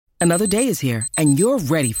Another day is here, and you're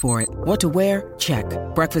ready for it. What to wear? Check.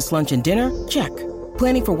 Breakfast, lunch, and dinner? Check.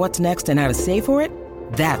 Planning for what's next and how to save for it?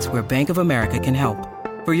 That's where Bank of America can help.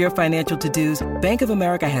 For your financial to-dos, Bank of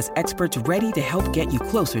America has experts ready to help get you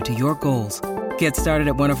closer to your goals. Get started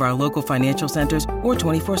at one of our local financial centers or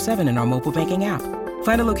 24/7 in our mobile banking app.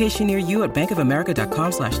 Find a location near you at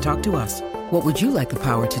bankofamerica.com/talktous. What would you like the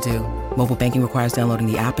power to do? Mobile banking requires downloading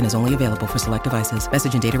the app and is only available for select devices.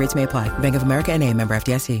 Message and data rates may apply. Bank of America N.A., member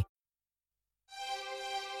FDIC.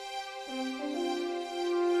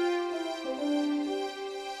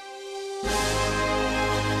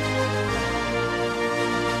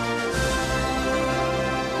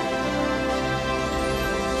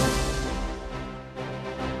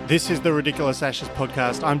 This is the Ridiculous Ashes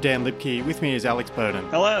podcast. I'm Dan Lipke. With me is Alex Bowden.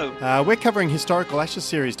 Hello. We're covering historical Ashes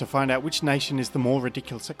series to find out which nation is the more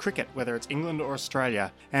ridiculous at cricket, whether it's England or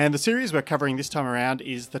Australia. And the series we're covering this time around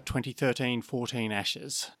is the 2013-14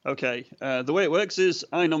 Ashes. Okay, the way it works is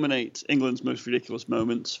I nominate England's most ridiculous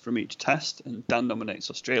moments from each test, and Dan nominates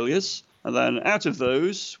Australia's. And then out of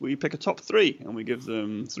those, we pick a top three, and we give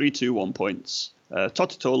them 3, 2, 1 points.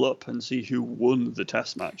 Tot it all up and see who won the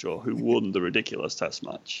test match or who won the ridiculous test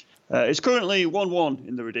match. It's currently 1-1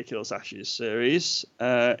 in the Ridiculous Ashes series.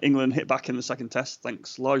 England hit back in the second test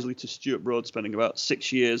thanks largely to Stuart Broad spending about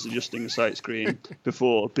 6 years adjusting the sight screen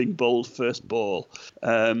before being bowled first ball.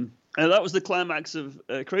 And that was the climax of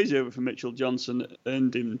a crazy over for Mitchell Johnson,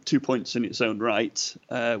 earned him 2 points in its own right,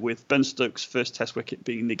 with Ben Stokes' first test wicket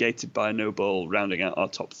being negated by a no ball, rounding out our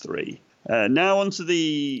top three. Now on to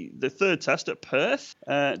the third test at Perth.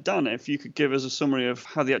 Dan, if you could give us a summary of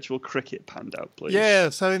how the actual cricket panned out, please. Yeah,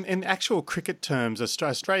 so in actual cricket terms,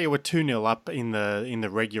 Australia were 2-0 up in the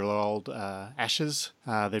regular old Ashes.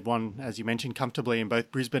 They'd won, as you mentioned, comfortably in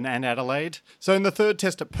both Brisbane and Adelaide. So in the third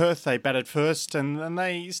test at Perth, they batted first, and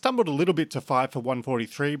they stumbled a little bit to 5 for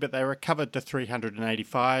 143, but they recovered to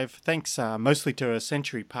 385, thanks mostly to a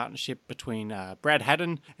century partnership between Brad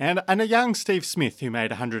Haddin and a young Steve Smith, who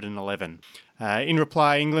made 111. In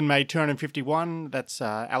reply, England made 251. That's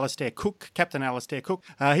Alastair Cook, Captain Alastair Cook.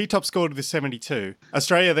 He top scored with 72.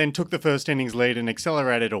 Australia then took the first innings lead and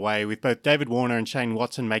accelerated away, with both David Warner and Shane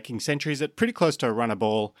Watson making centuries at pretty close to a run a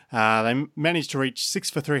ball. They managed to reach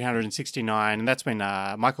 6 for 369, and that's when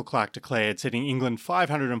Michael Clarke declared, setting England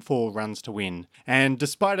 504 runs to win. And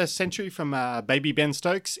despite a century from baby Ben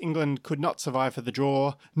Stokes, England could not survive for the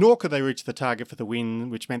draw, nor could they reach the target for the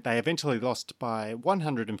win, which meant they eventually lost by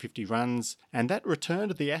 150 runs. And that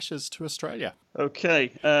returned the Ashes to Australia. Okay,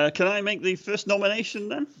 can I make the first nomination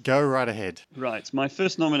then? Go right ahead. Right, my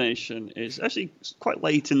first nomination is actually quite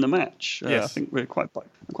late in the match. Yes. I think we're quite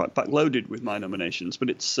backloaded with my nominations, but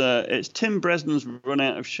it's Tim Bresnan's run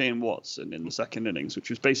out of Shane Watson in the second innings, which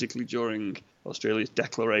was basically during Australia's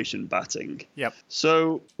declaration batting. Yep.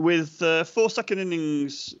 So with 4 second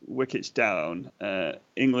innings wickets down,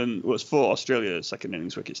 England was 4 Australia's second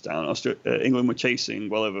innings wickets down. England were chasing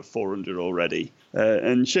well over 400 already,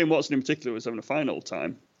 and Shane Watson in particular was having a fine old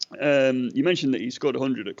time. You mentioned that he scored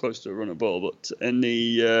 100 at close to a run a ball, but on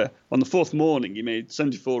the fourth morning he made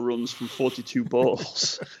 74 runs from 42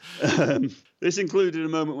 balls. This included a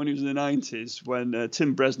moment when he was in the 90s when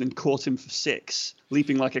Tim Bresnan caught him for 6,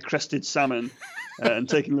 leaping like a crested salmon and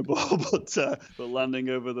taking the ball, but landing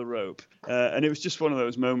over the rope. And it was just one of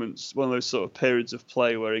those moments, one of those sort of periods of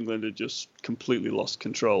play where England had just completely lost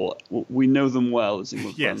control. We know them well as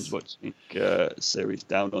England fans watching series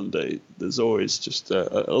down under. There's always just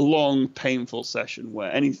a long, painful session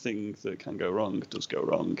where anything that can go wrong does go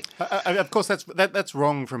wrong. Of course, that's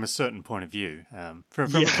wrong from a certain point of view.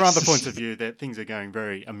 From other points of view, that things are going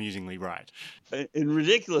very amusingly right. In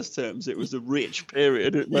ridiculous terms, it was a rich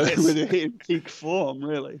period with a hit in peak form,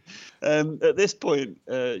 really. At this point,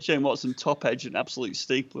 Shane Watson top edge an absolute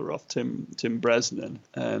steepler off Tim Bresnan.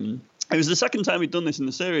 It was the second time he'd done this in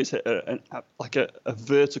the series, like a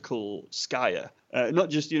vertical skyer. Not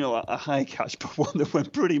just, a high catch, but one that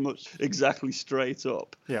went pretty much exactly straight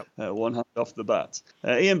up. Yep. One hand off the bat.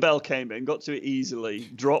 Ian Bell came in, got to it easily,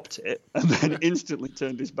 dropped it, and then instantly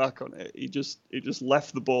turned his back on it. He just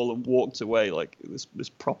left the ball and walked away like this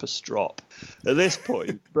proper strop. At this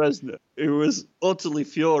point, Bresnan, who was utterly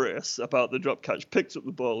furious about the drop catch, picked up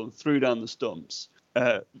the ball and threw down the stumps.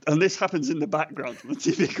 And this happens in the background from the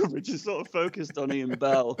TV coverage. It's sort of focused on Ian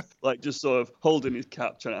Bell, like just sort of holding his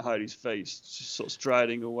cap, trying to hide his face, just sort of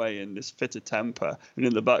striding away in this fit of temper. And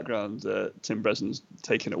in the background, Tim Bresnan's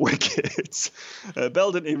taking a wicket.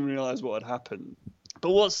 Bell didn't even realise what had happened. But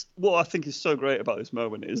what I think is so great about this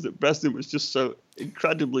moment is that Bresnan was just so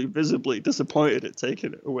incredibly visibly disappointed at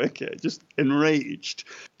taking a wicket, just enraged,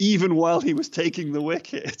 even while he was taking the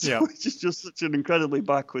wicket, which is just such an incredibly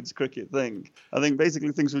backwards cricket thing. I think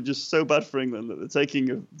basically things were just so bad for England that the taking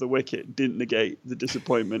of the wicket didn't negate the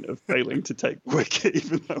disappointment of failing to take the wicket,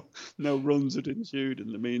 even though no runs had ensued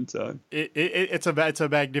in the meantime. It's a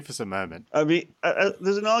magnificent moment. I mean,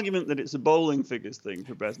 there's an argument that it's a bowling figures thing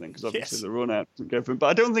for Bresnan, because obviously the run out doesn't go for him. But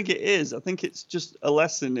I don't think it is. I think it's just a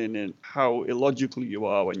lesson in how illogical you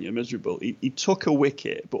are when you're miserable. He took a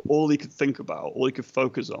wicket, but all he could think about, all he could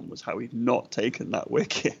focus on was how he'd not taken that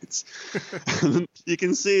wicket. You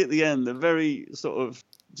can see at the end, the very sort of,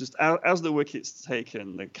 just as the wicket's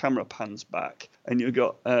taken, the camera pans back, and you've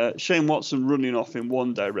got Shane Watson running off in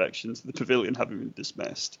one direction to the pavilion, having been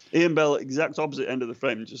dismissed. Ian Bell, exact opposite end of the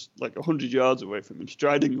frame, just like 100 yards away from him,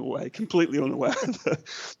 striding away, completely unaware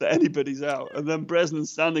that anybody's out. And then Bresnan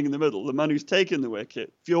standing in the middle, the man who's taken the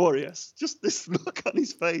wicket, furious. Just this look on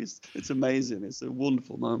his face. It's amazing. It's a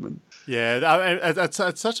wonderful moment. Yeah,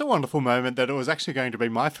 it's such a wonderful moment that it was actually going to be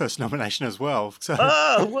my first nomination as well. So.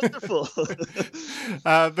 Oh, wonderful.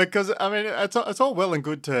 Because I mean, it's all well and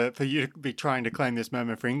good for you to be trying to claim this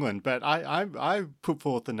moment for England, but I put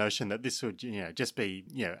forth the notion that this would just be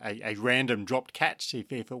a random dropped catch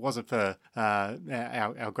if it wasn't for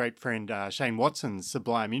our great friend Shane Watson's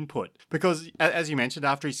sublime input. Because as you mentioned,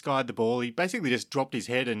 after he skied the ball, he basically just dropped his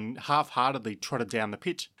head and half-heartedly trotted down the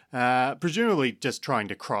pitch. Presumably just trying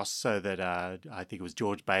to cross so that I think it was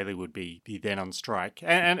George Bailey would be then on strike,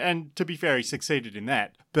 and to be fair, he succeeded in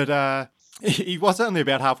that. But he was only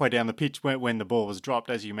about halfway down the pitch when the ball was dropped,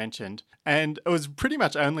 as you mentioned, and it was pretty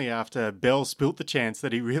much only after Bell spilt the chance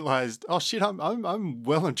that he realised, oh shit, I'm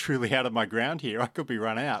well and truly out of my ground here. I could be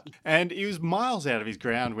run out, and he was miles out of his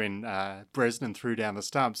ground when Bresnan threw down the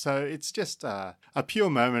stump. So it's just a pure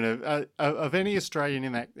moment of any Australian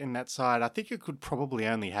in that side. I think it could probably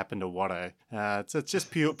only happen to Watto. It's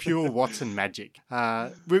just pure Watson magic.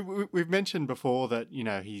 We've mentioned before that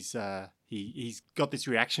he's got this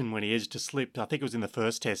reaction when he edged to slip. I think it was in the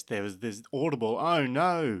first test. There was this audible "oh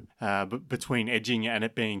no" between edging and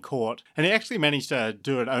it being caught, and he actually managed to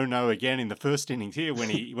do an "oh no" again in the first innings here when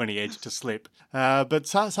he edged to slip. But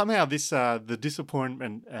somehow the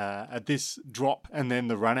disappointment at this drop and then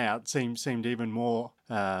the run out seemed even more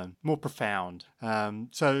profound.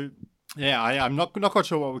 Yeah, I'm not quite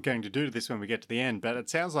sure what we're going to do to this when we get to the end, but it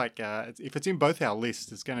sounds like if it's in both our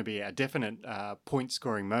lists, it's going to be a definite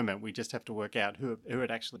point-scoring moment. We just have to work out who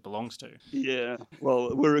it actually belongs to. Yeah,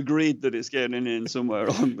 well, we're agreed that it's getting in somewhere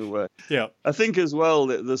along the way. Yeah, I think as well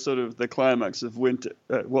that the climax of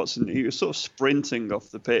Watson, he was sort of sprinting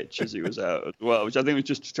off the pitch as he was out as well, which I think was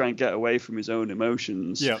just to try and get away from his own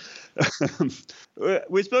emotions. Yeah.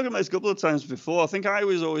 We've spoken about this a couple of times before. I think I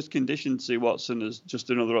was always conditioned to see Watson as just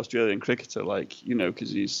another Australian cricketer, because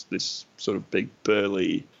he's this sort of big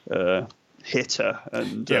burly hitter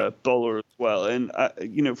and bowler as well. And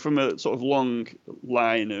from a sort of long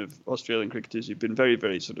line of Australian cricketers who've been very,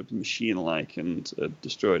 very sort of machine-like and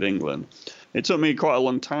destroyed England, it took me quite a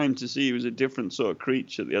long time to see he was a different sort of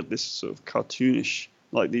creature. They had this sort of cartoonish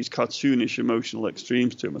emotional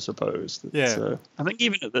extremes to him, I suppose. I think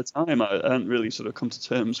even at the time, I hadn't really sort of come to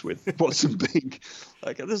terms with Watson being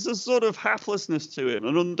there's a sort of haplessness to him,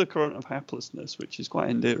 an undercurrent of haplessness, which is quite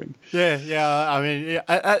endearing. Yeah. I mean,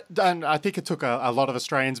 and I think it took a lot of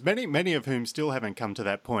Australians, many of whom still haven't come to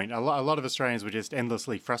that point. A lot of Australians were just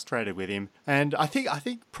endlessly frustrated with him, and I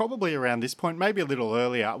think probably around this point, maybe a little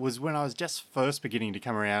earlier, was when I was just first beginning to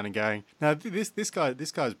come around and going, no, this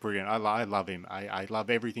guy's brilliant. I love him. I love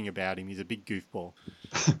everything about him. He's a big goofball.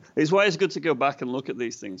 It's why it's good to go back and look at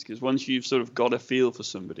these things, because once you've sort of got a feel for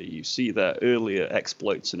somebody, you see their earlier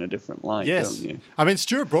exploits in a different light, don't you? I mean,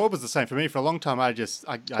 Stuart Broad was the same for me. For a long time, I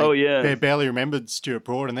barely remembered Stuart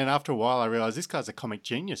Broad, and then after a while, I realised this guy's a comic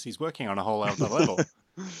genius. He's working on a whole other level.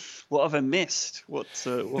 What have I missed? What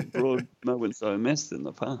Broad moments have I missed in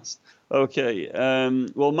the past? Okay,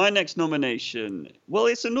 well, my next nomination,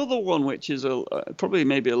 it's another one which is probably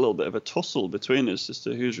maybe a little bit of a tussle between us as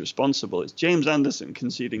to who's responsible. It's James Anderson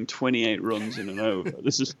conceding 28 runs in an over.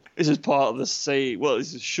 This is part of the same,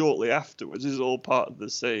 this is shortly afterwards. This is all part of the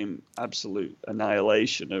same absolute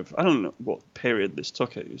annihilation of, I don't know what period this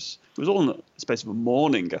took. It was all in the space of a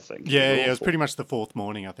morning, I think. Yeah, it was pretty much the fourth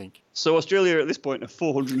morning, I think. So Australia at this point are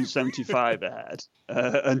 475 ahead,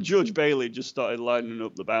 and George Bailey just started lining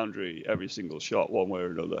up the boundary every single shot, one way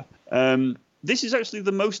or another. This is actually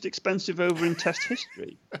the most expensive over in Test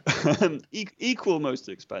history. Equal most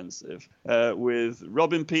expensive, with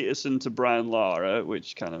Robin Peterson to Brian Lara,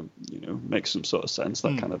 which kind of, makes some sort of sense.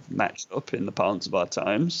 That kind of matched up in the parlance of our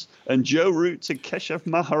times. And Joe Root to Keshav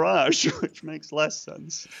Maharaj, which makes less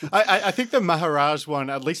sense. I think the Maharaj one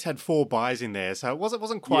at least had 4 buys in there, so it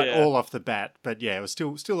wasn't quite all off the bat. But yeah, it was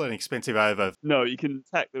still an expensive over. No, you can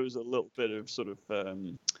detect there was a little bit of sort of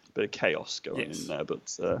bit of chaos going in there. But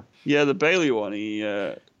the Bailey one,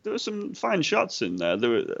 there were some fine shots in there. There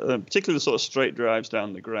were particularly the sort of straight drives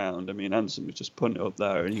down the ground. I mean, Anderson was just putting it up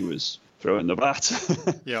there, and he was throwing the bat.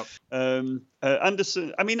 Yep.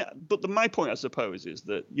 Anderson, I mean, but my point, I suppose, is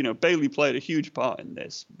that, Bailey played a huge part in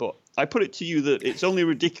this, but I put it to you that it's only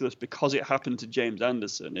ridiculous because it happened to James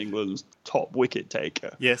Anderson, England's top wicket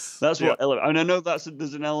taker. Yes. That's what, and I know there's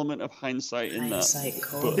an element of hindsight in that,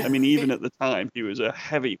 but I mean, even at the time, he was a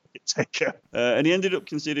heavy wicket taker, and he ended up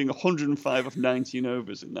conceding 105 of 19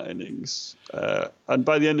 overs in that innings, and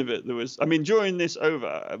by the end of it, during this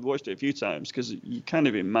over, I've watched it a few times, because you kind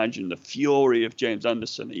of imagine the fury of James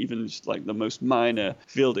Anderson, even just like the most minor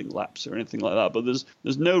fielding lapse or anything like that, but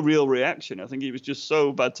there's no real reaction. I think he was just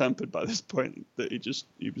so bad-tempered by this point that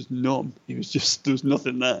he was numb. There was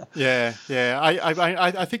nothing there. Yeah.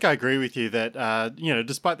 I think I agree with you that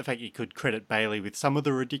despite the fact you could credit Bailey with some of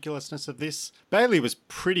the ridiculousness of this, Bailey was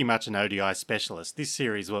pretty much an ODI specialist. This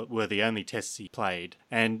series were the only tests he played,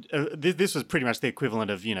 and this was pretty much the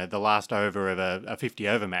equivalent of the last over of a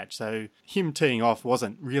 50-over match. So him teeing off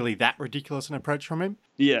wasn't really that ridiculous an approach from him.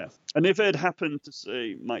 Yeah, and if it had happened to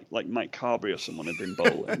say Mike Carberry or someone had been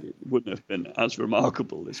bowling, it wouldn't have been as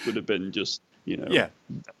remarkable. This would have been just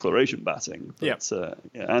declaration batting. But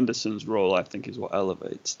Anderson's role, I think, is what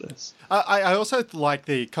elevates this. I also like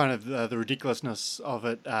the kind of the ridiculousness of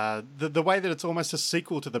it, the way that it's almost a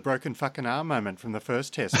sequel to the broken fucking arm moment from the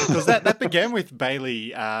first test, because that began with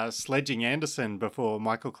Bailey sledging Anderson before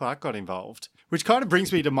Michael Clarke got involved, which kind of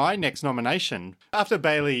brings me to my next nomination. After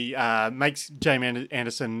Bailey makes James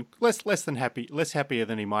Anderson less happier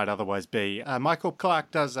than he might otherwise be, Michael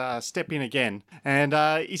Clarke does step in again, and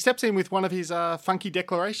he steps in with one of his funky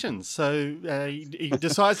declarations. So he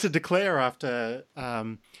decides to declare after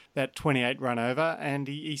that 28 run over, and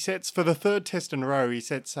he sets, for the third test in a row, he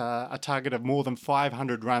sets a target of more than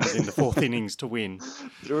 500 runs in the fourth innings to win.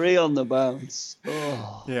 3 on the bounce.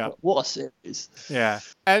 Oh, yeah. What a series. Yeah.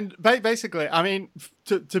 And basically, I mean,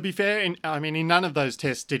 to be fair, in none of those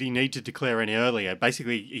tests did he need to declare any earlier.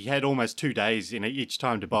 Basically, he had almost 2 days in each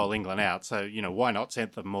time to bowl England out, so why not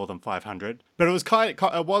send them more than 500? But it was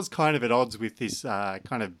kind of at odds with this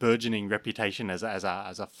kind of burgeoning reputation as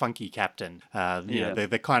a funky captain.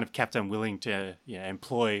 The kind of captain willing to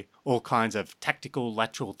employ all kinds of tactical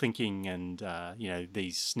lateral thinking and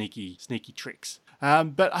these sneaky tricks.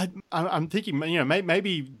 But I'm thinking,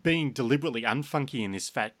 maybe being deliberately unfunky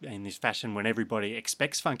in this fashion when everybody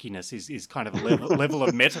expects funkiness is kind of a level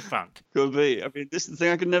of meta funk. Could be. I mean, this is the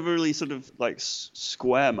thing. I could never really sort of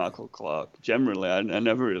square Michael Clarke. Generally, I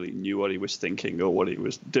never really knew what he was thinking or what he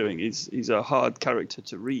was doing. He's a hard character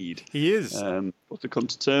to read. He is. Or to come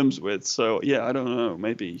to terms with. So yeah, I don't know.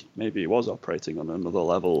 Maybe he was operating on another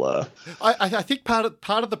level. I think part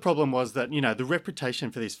of the problem was that the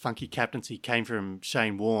reputation for this funky captaincy came from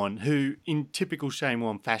Shane Warne, who in typical Shane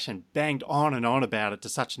Warne fashion banged on and on about it to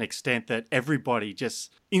such an extent that everybody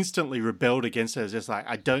just instantly rebelled against it. Just like,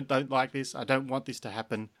 I don't like this. I don't want this to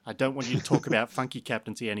happen. I don't want you to talk about funky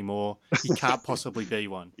captaincy anymore. He can't possibly be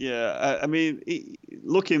one. Yeah, I mean,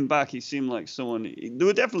 looking back, he seemed like someone. There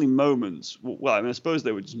were definitely moments. Well, I mean, I suppose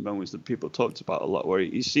there were just moments that people talked about a lot, where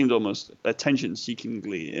he seemed almost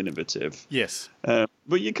attention-seekingly innovative. Yes.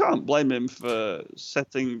 But you can't blame him for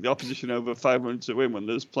setting the opposition over 500 to win when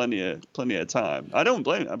there's plenty of time. I don't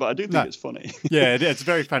blame him, but I do think it's funny. Yeah, it's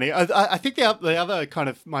very funny. I think the other kind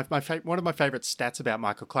of one of my favourite stats about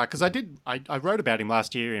Michael Clarke, because I wrote about him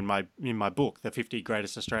last year in my book, The 50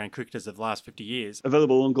 Greatest Australian Cricketers of the Last 50 Years.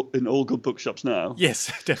 Available in all good bookshops now.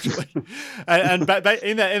 Yes, definitely. and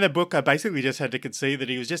in the book, I basically just had to concede that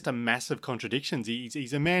he was just a mass of contradictions.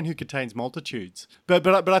 He's a man who contains multitudes. But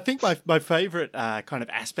I think my favourite kind of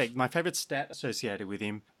aspect, my favourite stat associated with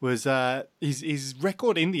him was his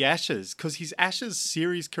record in the Ashes, because his Ashes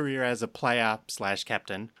series career as a player /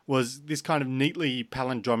 captain was this kind of neatly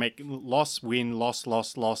palindromic loss, win, loss,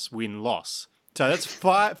 loss, loss, win, loss. So that's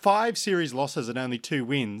five series losses and only 2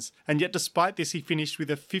 wins. And yet despite this, he finished with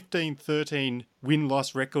a 15-13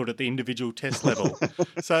 win-loss record at the individual test level.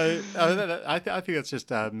 So I think that's just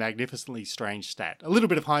a magnificently strange stat. A little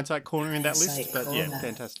bit of hindsight corner in that list, but yeah,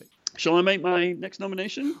 fantastic. Shall I make my next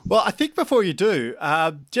nomination? Well, I think before you do,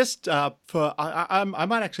 I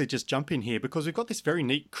might actually just jump in here because we've got this very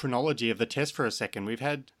neat chronology of the test for a second. We've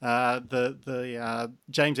had the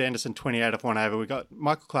James Anderson 28 off 1 over. We've got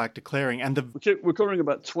Michael Clarke declaring, and we're covering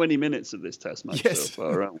about 20 minutes of this test match so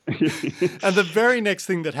far, aren't we? And the very next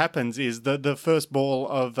thing that happens is the first ball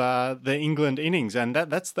of the England innings, and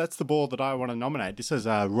that's the ball that I want to nominate. This is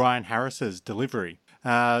Ryan Harris's delivery.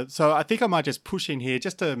 So I think I might just push in here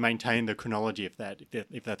just to maintain the chronology of that,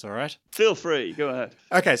 if that's all right. Feel free. Go ahead.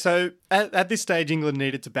 Okay, so at this stage, England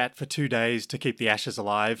needed to bat for 2 days to keep the Ashes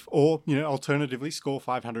alive, or, alternatively, score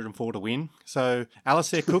 504 to win. So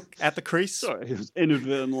Alastair Cook at the crease. Sorry, it was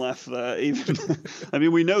inadvertent laugh there. Even, I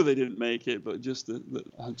mean, we know they didn't make it, but just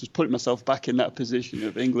putting myself back in that position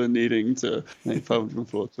of England needing to make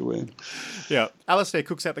 504 to win. Yeah, Alastair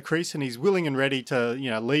Cook's at the crease, and he's willing and ready to,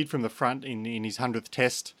 lead from the front in his 100th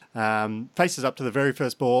test. Faces up to the very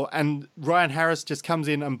first ball, and Ryan Harris just comes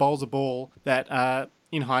in and bowls a ball that,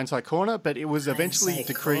 in hindsight corner, but it was eventually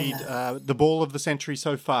decreed the ball of the century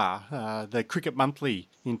so far. The Cricket Monthly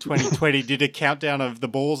in 2020 did a countdown of the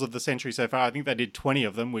balls of the century so far. I think they did 20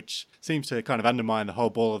 of them, which seems to kind of undermine the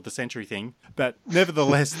whole ball of the century thing. But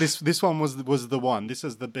nevertheless, this one was the one. This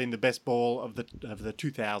has been the best ball of the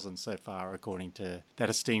 2000s so far, according to that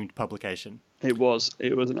esteemed publication. It was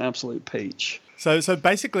an absolute peach. So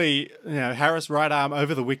basically, Harris right arm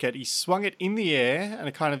over the wicket. He swung it in the air, and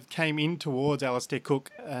it kind of came in towards Alastair Cook,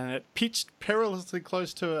 and it pitched perilously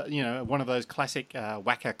close to one of those classic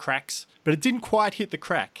whacker cracks, but it didn't quite hit the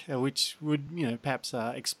crack, which would perhaps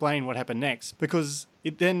explain what happened next, because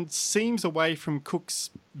it then seams away from Cook's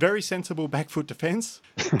very sensible back foot defence.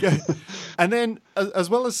 And then, as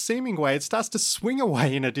well as seaming away, it starts to swing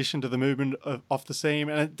away in addition to the movement off the seam,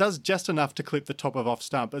 and it does just enough to clip the top of off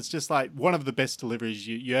stump. It's just like one of the best deliveries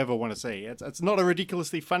you ever want to see. It's not a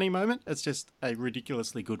ridiculously funny moment. It's just a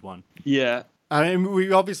ridiculously good one. Yeah. I mean,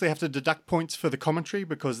 we obviously have to deduct points for the commentary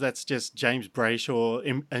because that's just James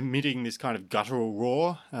Brayshaw emitting this kind of guttural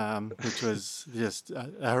roar, which was just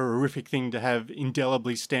a horrific thing to have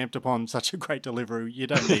indelibly stamped upon such a great delivery. You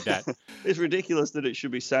don't need that. It's ridiculous that it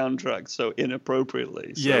should be soundtracked so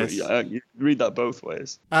inappropriately. So, yes. You read that both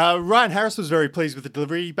ways. Ryan Harris was very pleased with the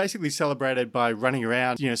delivery. He basically celebrated by running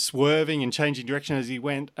around, swerving and changing direction as he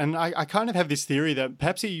went. And I kind of have this theory that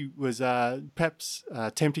perhaps he was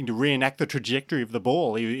attempting to reenact the trajectory of the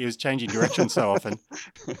ball. He was changing direction so often.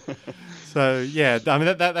 So yeah, I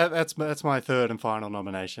mean that's my third and final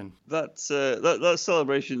nomination. That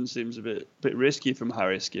celebration seems a bit risky from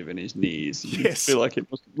Harris given his knees. Yes. I feel like it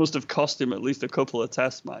must have cost him at least a couple of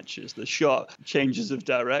test matches. The shot changes of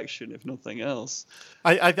direction, if nothing else.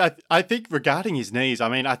 I think regarding his knees, I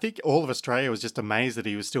mean, I think all of Australia was just amazed that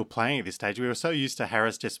he was still playing at this stage. We were so used to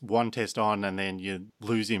Harris just one test on and then you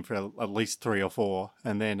lose him for at least 3 or 4.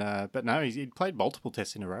 And then, but no, he'd played multiple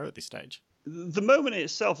tests in a row at this stage. The moment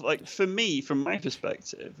itself, like for me, from my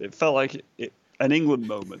perspective, it felt like an England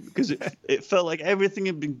moment because it felt like everything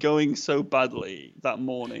had been going so badly that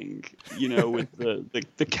morning, with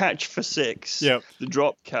the catch for 6, yep. The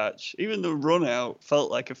drop catch, even the run out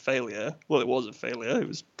felt like a failure. Well, it was a failure. It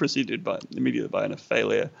was preceded immediately by a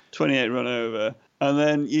failure. 28 run over. And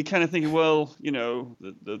then you kind of think, well,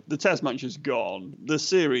 the test match is gone. The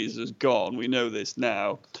series is gone. We know this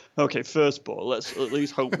now. Okay, first ball, let's at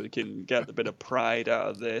least hope we can get a bit of pride out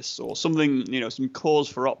of this or something, some cause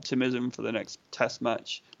for optimism for the next test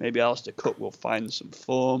match. Maybe Alastair Cook will find some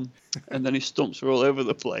form. And then his stumps were all over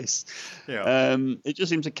the place. Yeah. It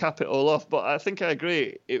just seemed to cap it all off. But I think I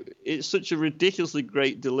agree. It's such a ridiculously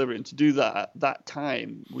great delivery. And to do that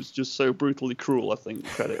time was just so brutally cruel. I think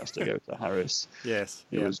credit has to go to Harris. Yes.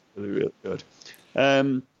 It was really, really good.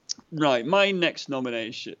 Right, my next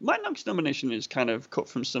nomination is kind of cut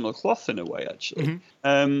from similar cloth in a way, actually.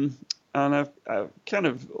 Mm-hmm. And I kind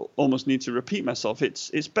of almost need to repeat myself.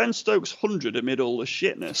 It's Ben Stokes' 100 amid all the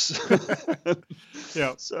shitness.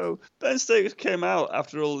 Yeah. So Ben Stokes came out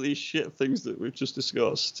after all these shit things that we've just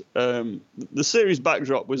discussed. The series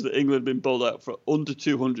backdrop was that England had been bowled out for under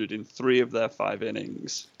 200 in 3 of their 5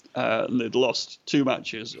 innings. And they'd lost 2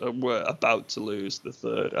 matches and were about to lose the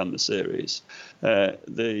 3rd and the series.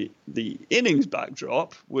 The innings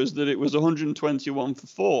backdrop was that it was 121 for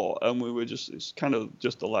 4, and it's kind of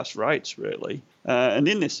just the last rites, really. And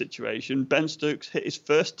in this situation, Ben Stokes hit his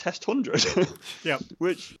first Test 100, Yep.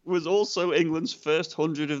 which was also England's first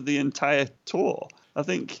 100 of the entire tour. I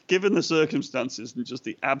think, given the circumstances and just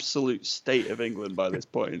the absolute state of England by this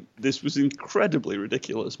point, this was an incredibly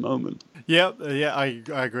ridiculous moment. Yeah, I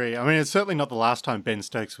agree. I mean, it's certainly not the last time Ben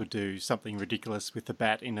Stokes would do something ridiculous with the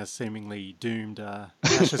bat in a seemingly doomed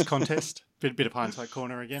Ashes contest. Bit of hindsight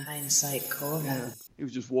corner again. Hindsight corner. He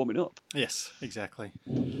was just warming up. Yes, exactly.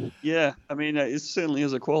 Yeah, I mean, it certainly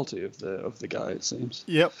is a quality of the guy, it seems.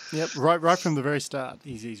 Yep. Right from the very start,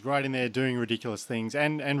 he's right in there doing ridiculous things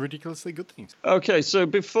and ridiculously good things. Okay, so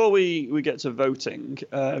before we get to voting,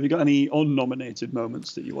 have you got any unnominated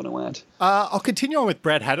moments that you want to add? I'll continue on with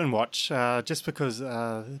Brad Haddin watch, just because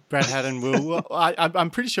Brad Haddin will. I'm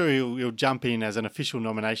pretty sure he'll jump in as an official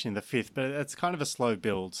nomination in the 5th, but it's kind of a slow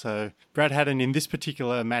build. So Brad Haddin in this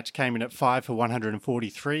particular match came in at 5 for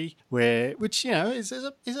 143, which is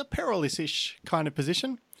a perilous-ish kind of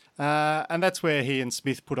position. And that's where he and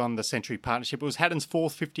Smith put on the century partnership. It was Haddin's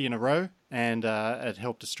 4th 50 in a row, and it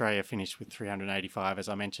helped Australia finish with 385, as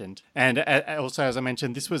I mentioned. And also, as I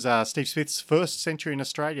mentioned, this was Steve Smith's first century in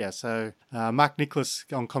Australia. So Mark Nicholas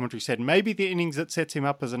on commentary said, maybe the innings that sets him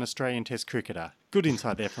up as an Australian Test cricketer. Good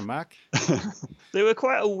insight there from Mark. They were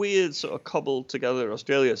quite a weird sort of cobbled together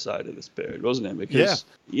Australia side of this period, wasn't it? Because,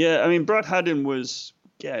 I mean, Brad Haddin was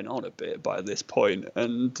getting on a bit by this point,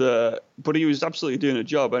 and but he was absolutely doing a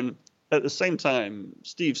job. And at the same time,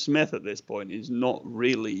 Steve Smith at this point is not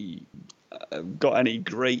really got any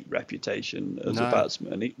great reputation as a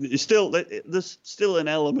batsman. There's still an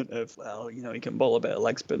element of, he can bowl a bit of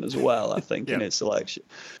leg spin as well, I think, in his selection.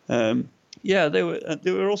 There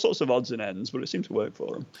were all sorts of odds and ends, but it seemed to work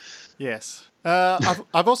for him. Yes.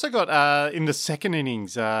 I've also got in the second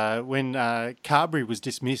innings when Carberry was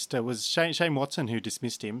dismissed, it was Shane Watson who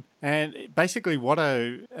dismissed him, and basically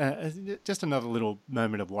Watto, just another little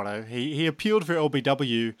moment of Watto. He appealed for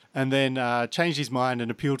LBW and then changed his mind and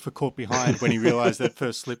appealed for caught behind when he realised that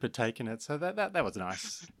first slip had taken it. So that was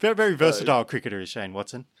nice. Very, very versatile cricketer is Shane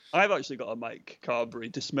Watson. I've actually got a Mike Carberry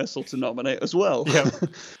dismissal to nominate as well, yep.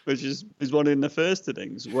 which is one in the first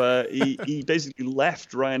innings where he basically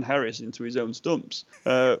left Ryan Harris into his own stumps.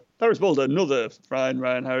 Harris bowled another fine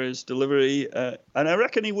Ryan Harris delivery, and I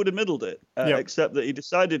reckon he would have middled it, except that he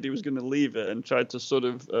decided he was going to leave it and tried to sort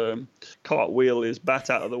of cartwheel his bat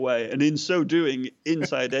out of the way, and in so doing,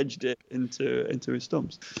 inside edged it into his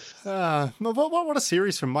stumps. What a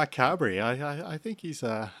series from Mike Carberry. I think he's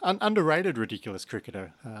an underrated ridiculous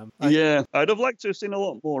cricketer. I'd have liked to have seen a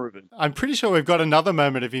lot more of him. I'm pretty sure we've got another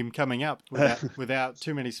moment of him coming up without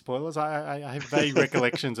too many spoilers. I have vague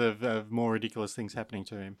recollections of more ridiculous things happening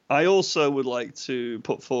to him. I also would like to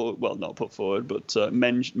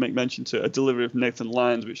make mention to a delivery of Nathan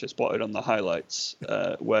Lyons, which I spotted on the highlights,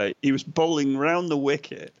 where he was bowling round the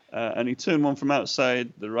wicket and he turned one from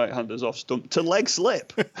outside the right-hander's off stump to leg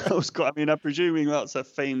slip. I'm presuming that's a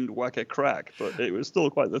famed whacker crack, but it was still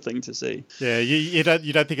quite the thing to see. Yeah, you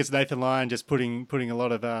don't think it's Nathan Lyon just putting a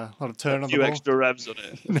lot of turn on the ball? A few extra revs on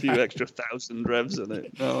it, a few extra 1,000 revs on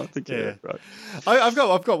it. No, I think you're right. I've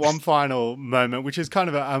got one final moment, which is kind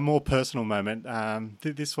of a more personal moment.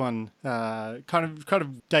 This one kind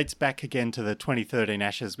of dates back again to the 2013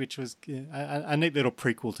 Ashes, which was a neat little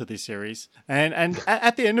prequel to this series. And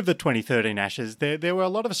at the end of the 2013 Ashes, there were a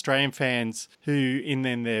lot of Australian fans who, in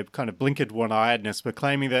their kind of blinkered one-eyedness, were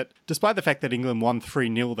claiming that despite the fact that England won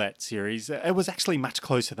 3-0 that series, it was actually much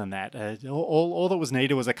closer than that. All that was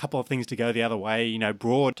needed was a couple of things to go the other way.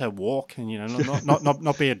 Broad to walk, and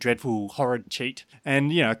not be a dreadful, horrid cheat.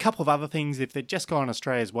 And a couple of other things. If they'd just gone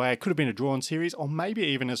Australia's way, it could have been a drawn series, or maybe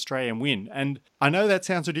even an Australian win. And I know that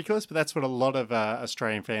sounds ridiculous, but that's what a lot of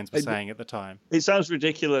Australian fans were saying at the time. It sounds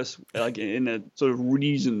ridiculous, like in a sort of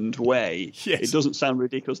reasoned way. Yes. It doesn't sound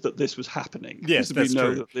ridiculous that this was happening. Yes, that's we know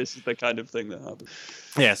true. that this is the kind of thing that happens.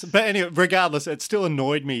 Yes, but anyway, regardless, it still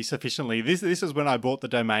annoyed me sufficiently. This is when I bought the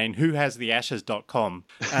domain whohastheashes.com,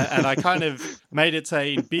 and I kind of made it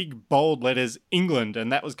say in big bold letters England,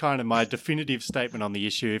 and that was kind of my definitive statement on the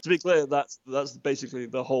issue. To be clear, that's basically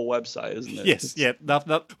the whole website, isn't it? Yes,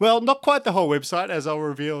 not quite the whole website, as I'll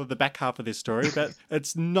reveal the back half of this story, but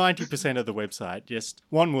it's 90% of the website. Just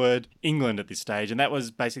one word, England at this stage, and that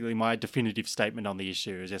was basically my definitive statement on the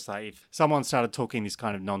issue. It's just like if someone started talking this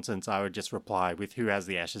kind of nonsense, I would just reply with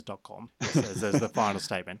whohastheashes.com as the final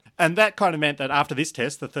statement. And that kind of meant that after this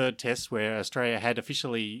test, the third test where Australia had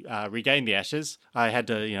officially regained the Ashes, I had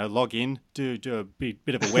to log in, do a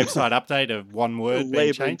bit of a website update of one word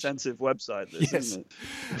being changed. Labor-intensive website, this, yes. isn't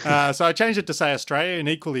it? So I changed it to say Australia in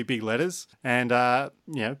equally big letters, and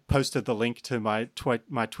posted the link to my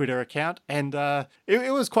Twitter account, and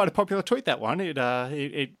it was quite a popular tweet, that one.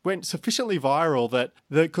 It went sufficiently viral that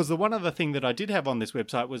because the one other thing that I did have on this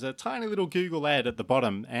website was a tiny little Google ad at the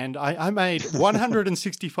bottom, and I made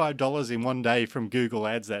 $165 in one day from Google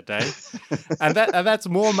Ads that day, and that's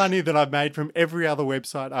more money than I've made from every other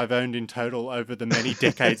website I've owned in total over the many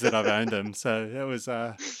decades that I've owned them. So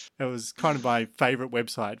it was kind of my favorite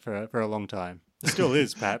website for a long time. It still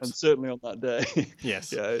is, perhaps. And certainly on that day.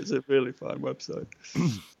 Yes. Yeah, it's a really fine website.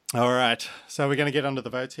 All right. So we're going to get onto the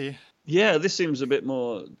votes here. Yeah, this seems a bit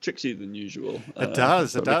more tricksy than usual. It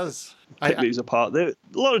does. Pick these apart. There are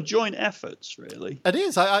a lot of joint efforts, really. It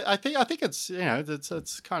is. I think it's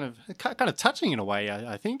it's kind of touching in a way.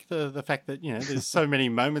 I think the fact that there's so many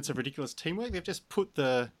moments of ridiculous teamwork. They've just put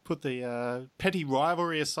the petty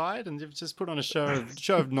rivalry aside and they've just put on a show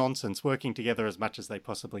of nonsense, working together as much as they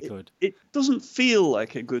possibly could. It doesn't feel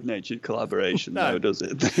like a good-natured collaboration, No. though, does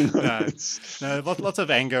it? No, lots of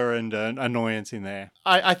anger and annoyance in there.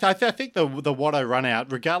 I think the Watto run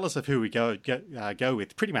out, regardless of who we go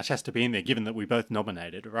with, pretty much has to be in there, given that we both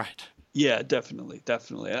nominated, right? Yeah, definitely.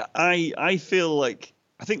 I feel like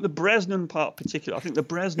I think the Bresnan part particularly, I think the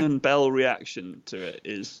Bresnan-Bell reaction to it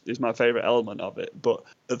is my favourite element of it. But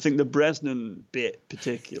I think the Bresnan bit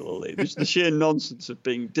particularly, just the sheer nonsense of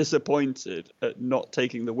being disappointed at not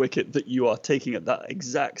taking the wicket that you are taking at that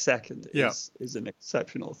exact second is an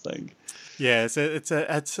exceptional thing. Yeah,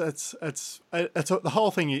 the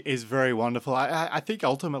whole thing is very wonderful. I think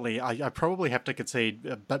ultimately I probably have to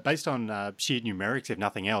concede, but based on sheer numerics, if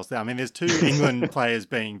nothing else. I mean, there's two England players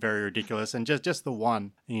being very ridiculous, and just the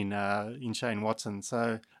one in Shane Watson.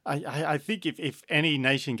 So I think if any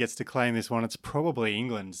nation gets to claim this one, it's probably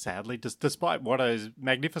England, sadly, despite Watto's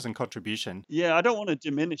magnificent contribution. Yeah, I don't want to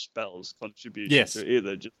diminish Bell's contribution to it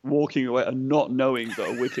either. Just walking away and not knowing that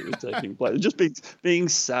a wicket was taking place. Just being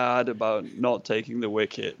sad about not taking the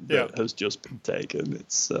wicket that has just been taken.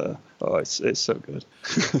 It's so good.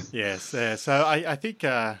 Yes. So I think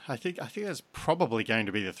that's probably going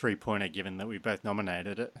to be the 3-pointer, given that we both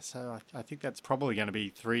nominated it. So I think that's probably going to be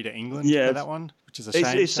 3 to England for that one, which is a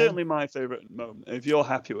shame. It's certainly my favourite moment. If you're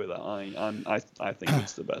happy with that, I think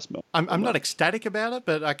it's the best moment. I'm not ecstatic about it,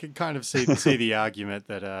 but I can kind of see the argument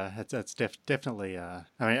that it's definitely. I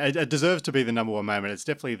mean, it deserves to be the number one moment. It's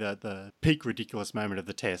definitely the peak ridiculous moment of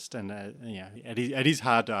the test, and it is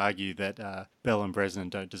hard to argue that Bell and Bresnan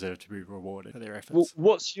don't deserve to be rewarded for their efforts. Well,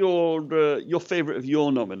 what's your favourite of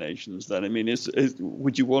your nominations then? I mean,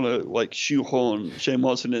 would you want to shoehorn Shane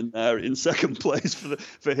Watson in there in second place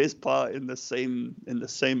for his part in the same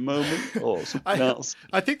moment or something else?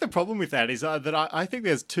 I think the problem with that is that I think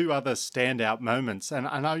there's two other standout moments, and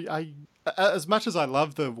I as much as I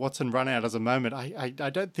love the Watson run out as a moment, I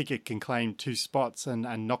don't think it can claim 2 spots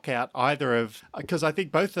and knock out either of, because I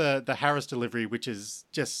think both the Harris delivery, which is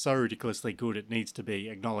just so ridiculously good it needs to be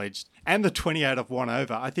acknowledged, and the 28 of 1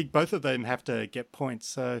 over, I think both of them have to get points.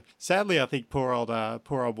 So sadly, I think poor old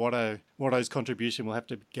Watto's contribution will have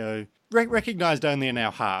to go recognised only in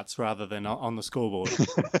our hearts rather than on the scoreboard.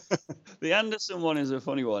 The Anderson one is a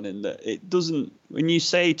funny one in that it doesn't, when you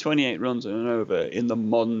say 28 runs and over in the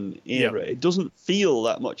modern era, it doesn't feel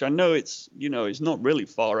that much. I know it's not really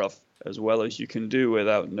far off as well as you can do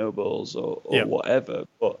without no balls or whatever,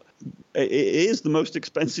 but it is the most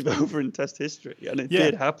expensive over in Test history, and it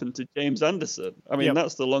did happen to James Anderson. I mean,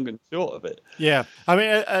 that's the long and short of it. Yeah, I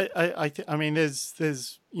mean, I mean,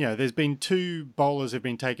 there's been 2 bowlers who've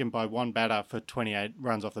been taken by one batter for 28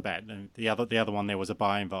 runs off the bat, and the other one there was a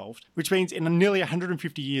bye involved, which means in nearly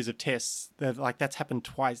 150 years of tests, that's happened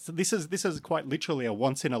twice. So this is quite literally a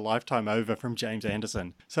once in a lifetime over from James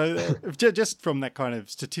Anderson. So just from that kind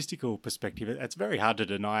of statistical perspective, it's very hard to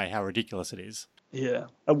deny how ridiculous it is. Yeah,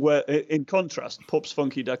 and where in contrast, Pup's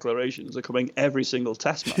funky declarations are coming every single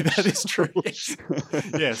Test match. That is true.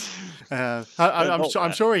 Yes,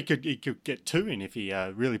 I'm sure he could get 2 in if he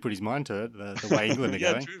really put his mind to it. The way England are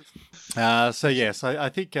going. So yes, I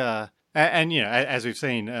think And as we've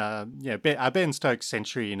seen, Ben Stokes'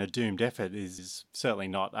 century in a doomed effort is certainly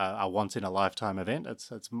not a once in a lifetime event.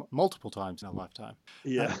 It's multiple times in a lifetime.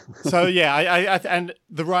 Yeah. And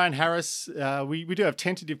the Ryan Harris, we do have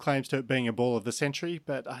tentative claims to it being a ball of the century,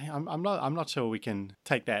 but I'm not sure we can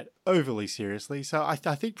take that overly seriously. So I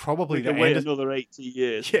think probably we can wait another 80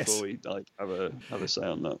 years before we have a say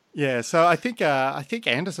on that. Yeah. So I think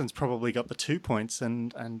Anderson's probably got the 2 points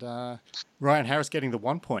and Ryan Harris getting the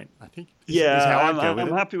 1 point. I think. I'm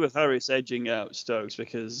happy with Harris edging out Stokes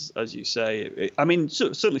because, as you say,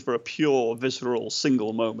 certainly for a pure visceral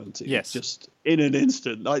single moment, it's just in an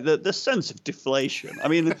instant, like the sense of deflation. I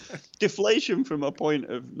mean, deflation from a point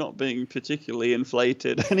of not being particularly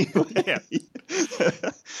inflated anyway. Yeah.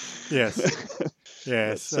 Yes.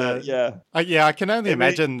 Yes. I can only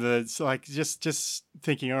imagine just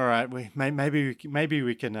thinking, all right, maybe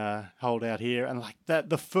we can hold out here, and like that,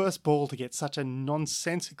 the first ball to get such a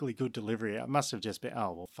nonsensically good delivery, it must have just been,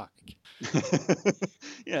 oh well, fuck.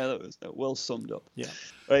 Yeah, that was well summed up. Yeah.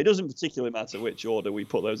 It doesn't particularly matter which order we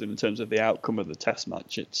put those in terms of the outcome of the Test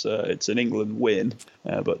match. It's an England win,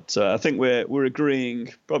 but I think we're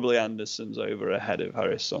agreeing probably Anderson's ahead of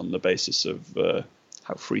Harris on the basis of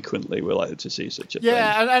how frequently we're likely to see such a thing.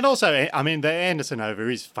 Yeah, and also, I mean, the Anderson over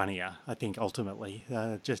is funnier, I think, ultimately.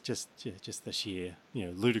 Just the sheer,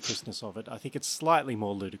 ludicrousness of it. I think it's slightly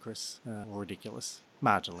more ludicrous or ridiculous,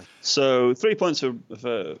 marginally. So 3 points for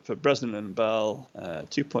Bresnan and Bell,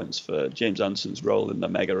 2 points for James Anderson's role in the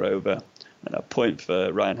mega over, and a point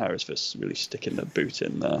for Ryan Harris for really sticking the boot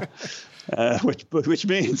in there. Which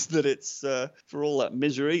means that it's, for all that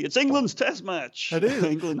misery, it's England's Test match. It is.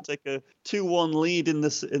 England take a 2-1 lead in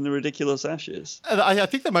the ridiculous Ashes. I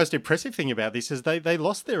think the most impressive thing about this is they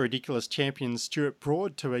lost their ridiculous champion Stuart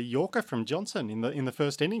Broad to a Yorker from Johnson in the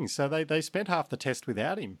first innings. So they spent half the Test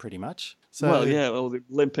without him, pretty much. So, they're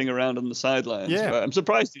limping around on the sidelines. Yeah. I'm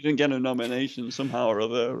surprised he didn't get a nomination somehow or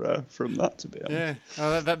other from that, to be honest.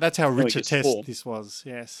 Yeah, that's how rich a Test this was,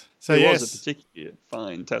 yes. So it was a particularly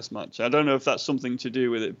fine Test match. I don't know if that's something to do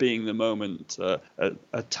with it being the moment a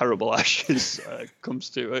terrible Ashes comes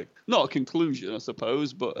to not a conclusion, I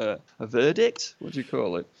suppose, but a verdict. What do you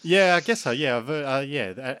call it? Yeah, I guess so. Yeah,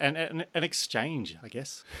 an exchange, I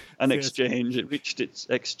guess. An exchange. It reached its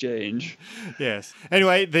exchange. Yes.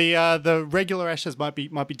 Anyway, the regular Ashes might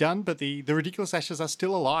be done, but the ridiculous Ashes are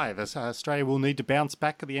still alive. As Australia will need to bounce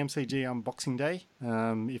back at the MCG on Boxing Day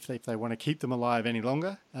if they want to keep them alive any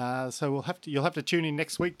longer. So you'll have to tune in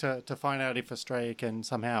next week to find out if Australia can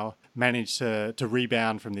somehow manage to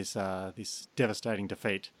rebound from this devastating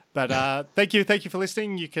defeat. But thank you for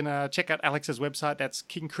listening. You can check out Alex's website. That's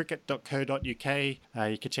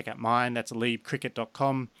kingcricket.co.uk. You can check out mine. That's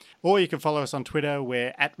leebcricket.com. Or you can follow us on Twitter.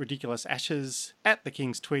 We're at Ridiculous Ashes, at The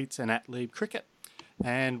King's Tweets, and at leebcricket.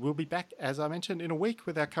 And we'll be back, as I mentioned, in a week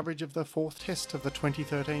with our coverage of the fourth Test of the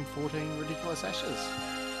 2013-14 Ridiculous Ashes.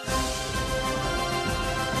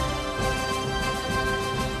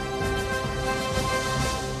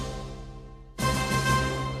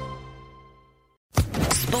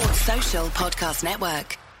 Sports Social Podcast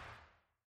Network.